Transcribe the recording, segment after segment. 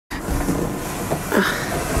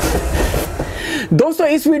दोस्तों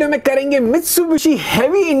इस वीडियो में करेंगे Mitsubishi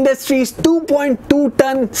Heavy Industries 2.2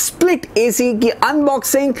 ton split AC की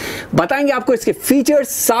अनबॉक्सिंग। बताएंगे आपको इसके फीचर्स,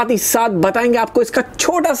 साथ ही साथ बताएंगे आपको इसका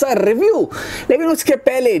छोटा सा रिव्यू। लेकिन उसके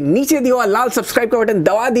पहले नीचे दिया हुआ लाल सब्सक्राइब का बटन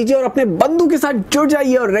दबा दीजिए और अपने बंधु के साथ जुड़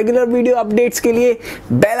जाइए और रेगुलर वीडियो अपडेट्स के लिए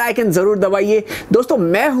बेल आइकन जरूर दबाइए। दोस्तों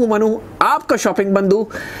मैं हूं मनु, आपका शॉपिंग बंधु।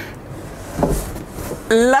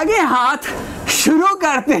 लगे हाथ शुरू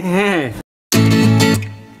करते हैं।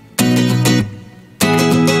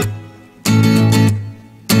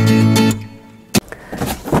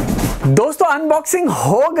 दोस्तों अनबॉक्सिंग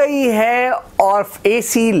हो गई है और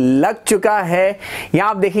एसी लग चुका है। यहां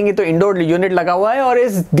आप देखेंगे तो इंडोर यूनिट लगा हुआ है और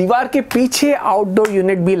इस दीवार के पीछे आउटडोर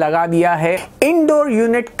यूनिट भी लगा दिया है। इंडोर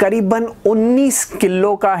यूनिट करीबन 19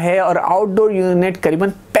 किलो का है और आउटडोर यूनिट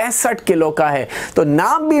करीबन 65 किलो का है। तो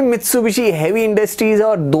नाम भी Mitsubishi Heavy Industries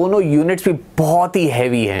और दोनों यूनिट्स भी बहुत ही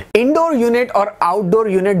हैवी हैं। इंडोर यूनिट और आउटडोर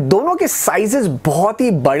यूनिट दोनों के साइजेस बहुत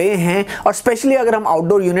ही बड़े हैं और स्पेशली अगर हम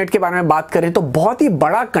आउटडोर यूनिट के बारे में बात करें तो बहुत ही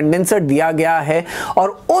बड़ा कंडेंसर दिया गया है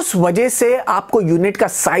और उस वजह से आपको यूनिट का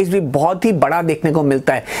साइज भी बहुत ही बड़ा देखने को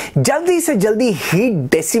मिलता है। जल्दी से जल्दी हीट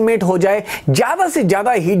डेसिमेट हो जाए, ज्यादा से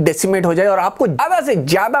ज्यादा हीट डेसिमेट हो जाए और आपको ज्यादा से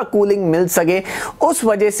ज्यादा कूलिंग मिल सके, उस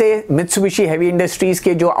वजह से Mitsubishi Heavy Industries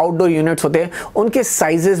के जो आउटडोर यूनिट्स होते हैं उनके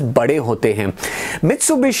साइजेस बड़े होते हैं।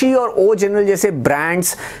 Mitsubishi और ओ जनरल जैसे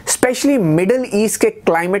ब्रांड्स स्पेशली मिडिल ईस्ट के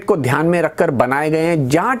क्लाइमेट को ध्यान में रखकर बनाए गए हैं,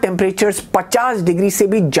 जहां टेम्परेचर्स 50 डिग्री से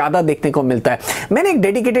भी ज्यादा देखने को मिलता है। मैंने एक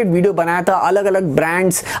डेडिकेटेड वीडियो बनाया था अलग अलग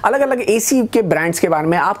ब्रांड्स, अलग अलग एसी के ब्रांड्स के बारे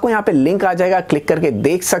में। आपको यहाँ पे लिंक आ जाएगा, क्लिक करके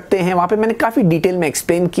देख सकते हैं। वहां पे मैंने काफी डिटेल में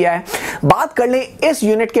एक्सप्लेन किया है। बात कर लें इस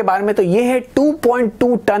यूनिट के बारे में तो ये है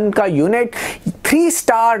 2.2 टन का unit, 3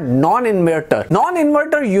 star non inverter. Non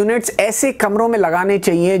inverter units ऐसे कमरों में लगाने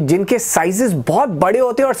चाहिए जिनके साइजेस बहुत बड़े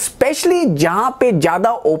होते हैं और स्पेशली जहां पे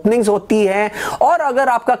ज्यादा ओपनिंग्स होती है। और अगर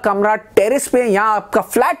आपका कमरा टेरेस पे या आपका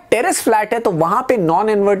फ्लैट टेरेस फ्लैट है तो वहां पे नॉन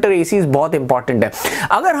इन्वर्टर एसीज बहुत इंपॉर्टेंट है।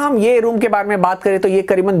 अगर हम ये रूम के बारे में बात करें तो ये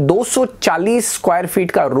करीबन 240 स्क्वायर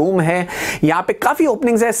फीट का रूम है। यहाँ पे काफी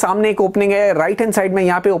ओपनिंग्स है, सामने एक ओपनिंग है, राइट हैंड साइड में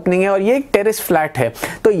यहाँ पे ओपनिंग है और ये एक टेरेस फ्लैट है।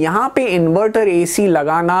 तो यहाँ पे इन्वर्टर एसी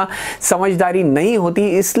लगाना समझदारी नहीं होती,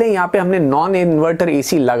 इसलिए यहाँ पे हमने नॉन इन्वर्टर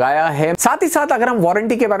एसी लगाया है। साथ ही साथ अगर हम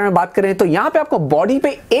वारंटी के बारे में बात करें तो यहाँ पे आपको बॉडी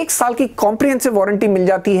पे 1 साल की कॉम्प्रिहेंसिव वारंटी मिल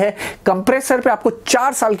जाती है। कंप्रेसर पे आपको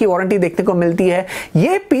 4 साल की वारंटी देखने को मिलती है।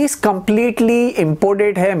 ये पीस कंप्लीटली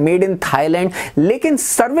इंपोर्टेड है, मेड इन थाईलैंड, लेकिन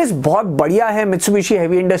सर्विस बहुत बढ़िया है Mitsubishi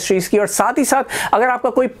Heavy Industries की। और साथ ही साथ अगर आपका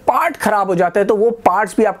कोई पार्ट खराब हो जाता है तो वो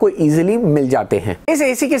पार्ट्स भी आपको इजीली मिल जाते हैं। इस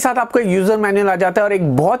एसी के साथ आपको एक यूजर मैनुअल आ जाता है और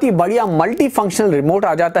एक बहुत ही बढ़िया मल्टी फंक्शनल रिमोट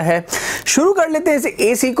आ जाता है। शुरू कर लेते हैं इस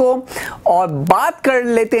एसी को और बात कर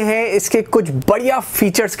लेते हैं इसके कुछ बढ़िया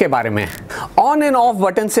फीचर्स के बारे में। ऑन एंड ऑफ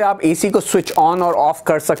बटन से आप एसी को स्विच ऑन और ऑफ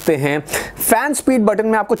कर सकते हैं। फैन स्पीड बटन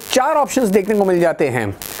में आपको 4 ऑप्शंस देखने को मिल जाते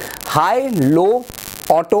हैं, हाई, लो,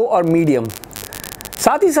 ऑटो और मीडियम।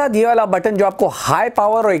 साथ ही साथ ये वाला बटन जो आपको हाई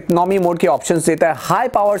पावर और इकोनॉमी मोड के ऑप्शंस देता है। हाई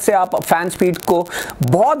पावर से आप फैन स्पीड को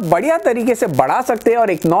बहुत बढ़िया तरीके से बढ़ा सकते हैं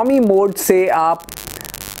और इकोनॉमी मोड से आप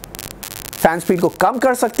फैन स्पीड को कम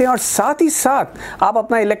कर सकते हैं और साथ ही साथ आप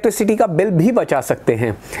अपना इलेक्ट्रिसिटी का बिल भी बचा सकते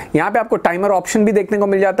हैं। यहाँ पे आपको टाइमर ऑप्शन भी देखने को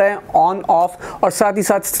मिल जाता है, ऑन ऑफ, और साथ ही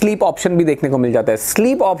साथ स्लीप ऑप्शन भी देखने को मिल जाता है।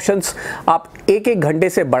 स्लीप ऑप्शंस आप 1-1 घंटे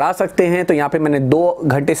से बढ़ा सकते हैं। तो यहाँ पे मैंने 2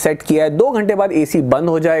 घंटे सेट किया है, 2 घंटे बाद एसी बंद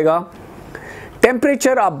हो जाएगा।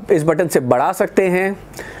 टेम्परेचर आप इस बटन से बढ़ा सकते हैं,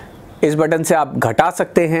 इस बटन से आप घटा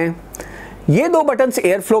सकते हैं। ये 2 बटन्स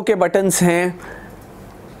एयर फ्लो के बटन्स हैं,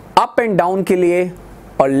 अप एंड डाउन के लिए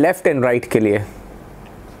और लेफ्ट एंड राइट के लिए।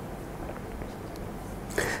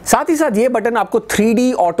 साथ ही साथ ये बटन आपको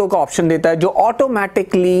 3D ऑटो का ऑप्शन देता है, जो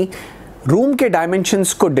ऑटोमेटिकली रूम के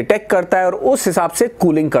डायमेंशंस को डिटेक्ट करता है और उस हिसाब से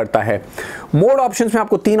कूलिंग करता है। मोड ऑप्शंस में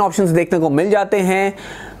आपको 3 ऑप्शंस देखने को मिल जाते हैं,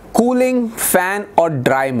 कूलिंग, फैन और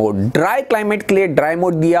ड्राई मोड। ड्राई क्लाइमेट के लिए ड्राई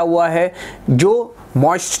मोड दिया हुआ है जो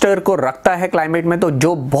मॉइस्चर को रखता है क्लाइमेट में, तो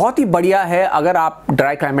जो बहुत ही बढ़िया है अगर आप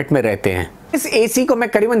ड्राई क्लाइमेट में रहते हैं। इस एसी को मैं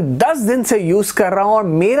करीबन 10 दिन से यूज कर रहा हूं और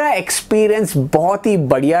मेरा एक्सपीरियंस बहुत ही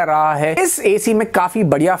बढ़िया रहा है। इस एसी में काफी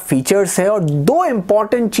बढ़िया फीचर्स है और 2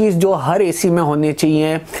 इंपॉर्टेंट चीज जो हर एसी में होने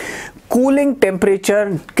चाहिए, कूलिंग टेम्परेचर,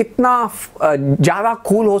 कितना ज़्यादा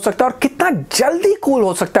कूल हो सकता है और कितना जल्दी कूल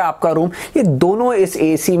हो सकता है आपका रूम, ये दोनों इस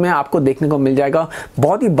एसी में आपको देखने को मिल जाएगा।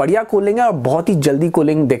 बहुत ही बढ़िया कूलिंग है और बहुत ही जल्दी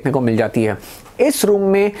कूलिंग देखने को मिल जाती है। इस रूम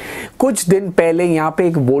में कुछ दिन पहले यहाँ पे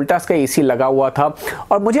एक वोल्टास का एसी लगा हुआ था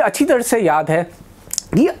और मुझे अच्छी तरह से याद है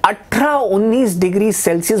ये 18-19 डिग्री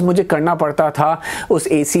सेल्सियस मुझे करना पड़ता था उस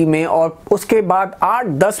एसी में और उसके बाद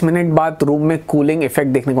 8-10 मिनट बाद रूम में कूलिंग इफेक्ट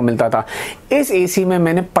देखने को मिलता था। इस एसी में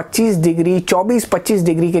मैंने 25 डिग्री 24-25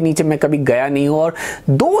 डिग्री के नीचे मैं कभी गया नहीं हूँ और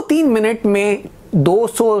 2-3 मिनट में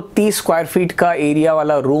 230 स्क्वायर फीट का एरिया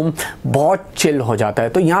वाला रूम बहुत चिल हो जाता है।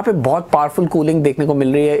 तो यहाँ पे बहुत पावरफुल कूलिंग देखने को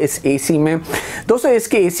मिल रही है इस एसी में। दोस्तों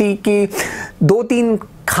इसके एसी की 2-3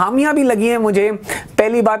 खामियां भी लगी हैं मुझे।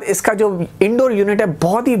 पहली बात, इसका जो इंडोर यूनिट है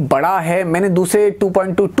बहुत ही बड़ा है। मैंने दूसरे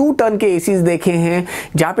 2.2 टन के एसीज देखे हैं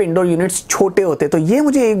जहाँ पे इंडोर यूनिट्स छोटे होते, तो ये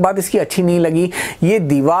मुझे एक बात इसकी अच्छी नहीं लगी। ये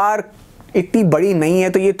दीवार इतनी बड़ी नहीं है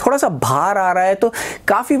तो ये थोड़ा सा बाहर आ रहा है, तो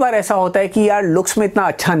काफ़ी बार ऐसा होता है कि यार लुक्स में इतना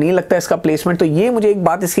अच्छा नहीं लगता इसका प्लेसमेंट। तो ये मुझे एक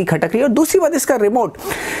बात इसकी खटक रही है। और दूसरी बात, इसका रिमोट,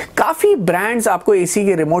 काफ़ी ब्रांड्स आपको एसी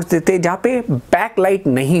के रिमोट देते हैं जहाँ पे बैक लाइट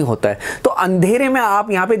नहीं होता है, तो अंधेरे में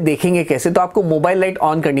आप यहाँ पे देखेंगे कैसे, तो आपको मोबाइल लाइट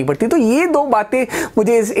ऑन करनी पड़ती है। तो ये 2 बातें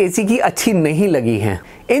मुझे इस एसी की अच्छी नहीं लगी हैं।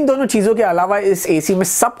 इन दोनों चीज़ों के अलावा इस एसी में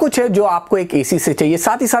सब कुछ है जो आपको एक एसी से चाहिए।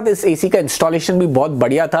 साथ ही साथ इस एसी का इंस्टॉलेशन भी बहुत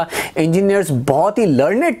बढ़िया था। इंजीनियर्स बहुत ही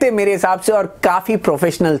लर्नेड थे मेरे हिसाब से और काफ़ी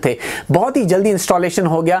प्रोफेशनल थे। बहुत ही जल्दी इंस्टॉलेशन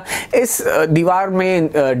हो गया। इस दीवार में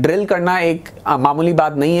ड्रिल करना एक मामूली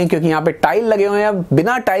बात नहीं है, क्योंकि यहाँ पे टाइल लगे हुए हैं।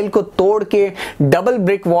 बिना टाइल को तोड़ के डबल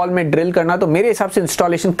ब्रिक वॉल में ड्रिल करना, तो मेरे हिसाब से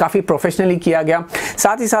इंस्टॉलेशन काफ़ी प्रोफेशनली किया गया।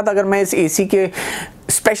 साथ ही साथ अगर मैं इस एसी के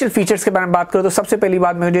स्पेशल फीचर्स के बारे में बात करूं तो सबसे पहली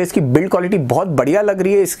बात मुझे इसकी बिल्ड क्वालिटी बहुत बढ़िया लग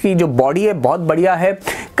रही है। इसकी जो बॉडी है बहुत बढ़िया है,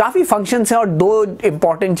 काफ़ी फंक्शंस है। और 2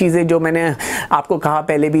 इंपॉर्टेंट चीज़ें जो मैंने आपको कहा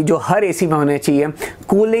पहले भी, जो हर एसी में होने चाहिए,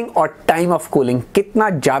 कूलिंग और टाइम ऑफ कूलिंग। कितना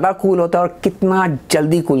ज़्यादा कूल होता है और कितना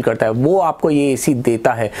जल्दी कूल करता है, वो आपको ये एसी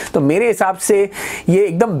देता है। तो मेरे हिसाब से ये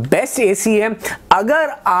एकदम बेस्ट एसी है।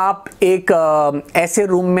 अगर आप एक ऐसे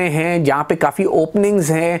रूम में हैं जहाँ पे काफ़ी ओपनिंग्स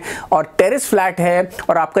हैं और टेरेस फ्लैट है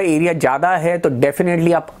और आपका एरिया ज़्यादा है, तो डेफिनेटली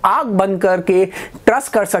आप आंख बंद करके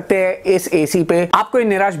ट्रस्ट कर सकते हैं इस एसी पे। आपको ये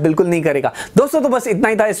निराश बिल्कुल नहीं करेगा। दोस्तों तो बस इतना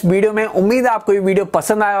ही था इस वीडियो में। उम्मीद है आपको ये वीडियो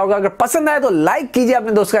पसंद आया होगा। अगर पसंद आया तो लाइक कीजिए,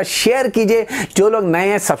 अपने दोस्तों का शेयर कीजिए, जो लोग नए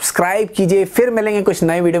हैं सब्सक्राइब कीजिए। फिर मिलेंगे कुछ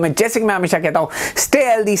नए वीडियो में। जैसे कि मैं हमेशा कहता हूं, स्टे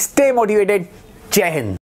हेल्दी, स्टे मोटिवेटेड। जय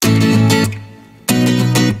हिंद।